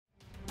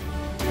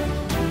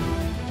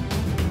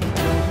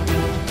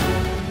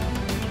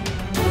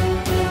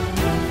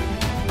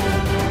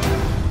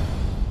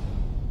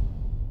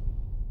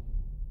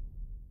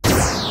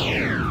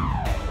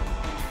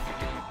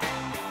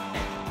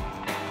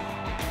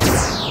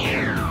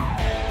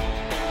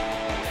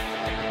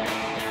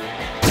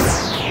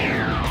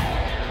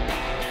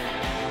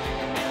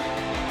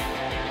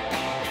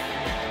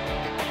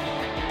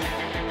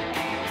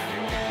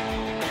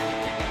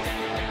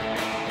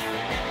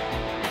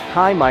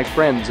Hi my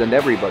friends and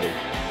everybody.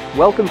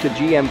 Welcome to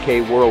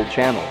GMK World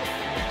channel.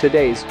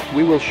 Today's,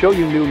 we will show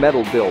you new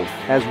metal build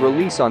as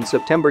release on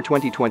September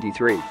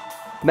 2023.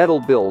 Metal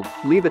build,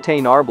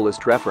 Leevatein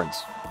Arbalest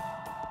reference.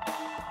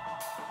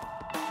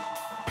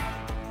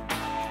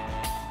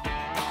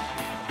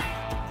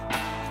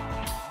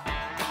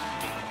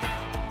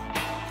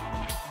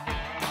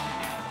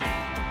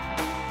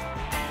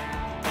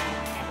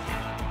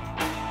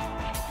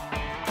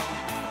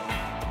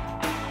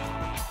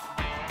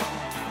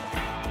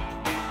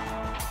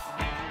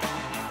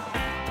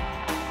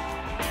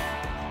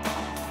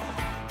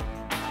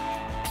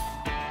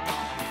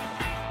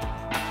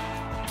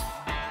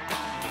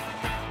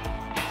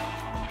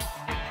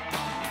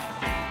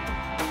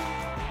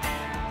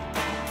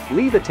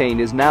 Leevatein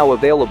is now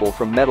available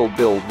from Metal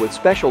Build with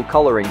special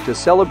coloring to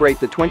celebrate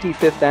the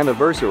 25th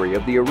anniversary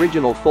of the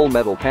original Full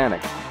Metal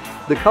Panic.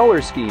 The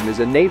color scheme is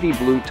a navy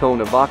blue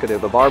tone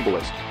evocative of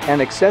Arbalest,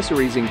 and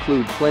accessories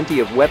include plenty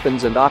of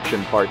weapons and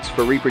option parts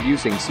for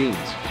reproducing scenes.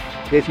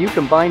 If you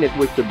combine it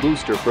with the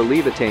booster for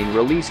Leevatein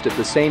released at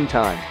the same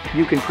time,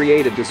 you can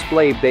create a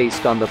display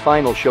based on the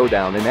final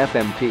showdown in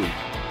FMP.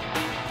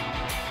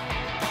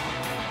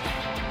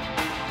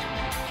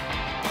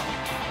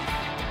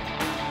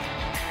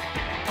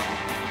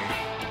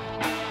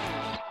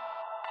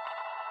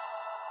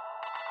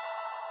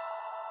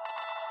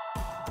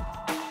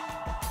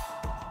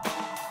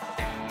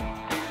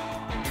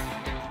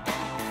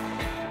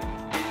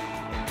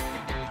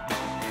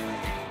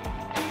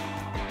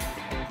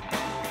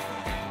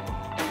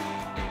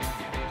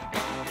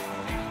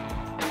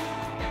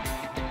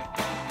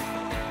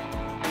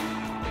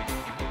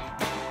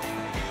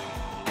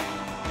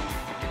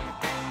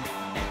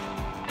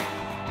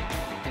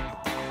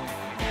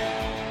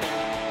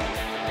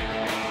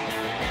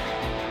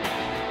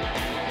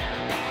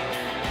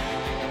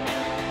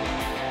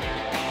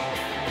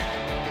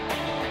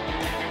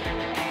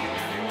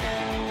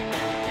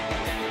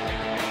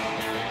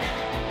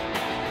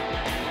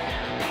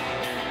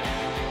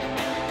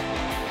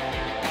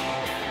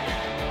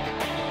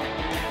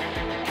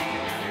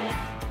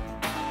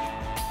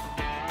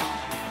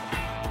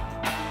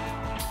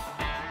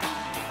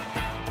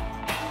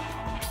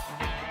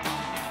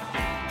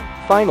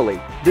 Finally,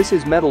 this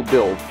is Metal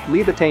Build,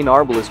 Leevatein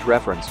Arbalest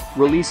reference,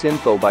 release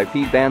info by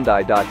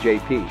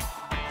pbandai.jp.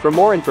 For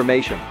more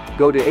information,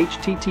 go to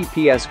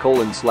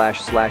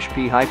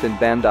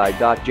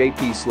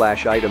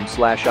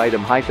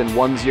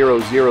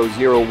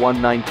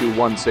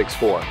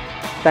https://p-bandai.jp/item/10001922164.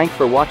 Thanks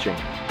for watching.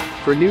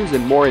 For news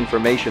and more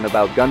information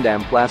about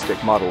Gundam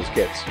plastic models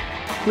kits,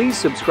 please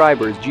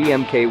subscribe our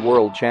GMK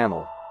World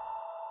channel.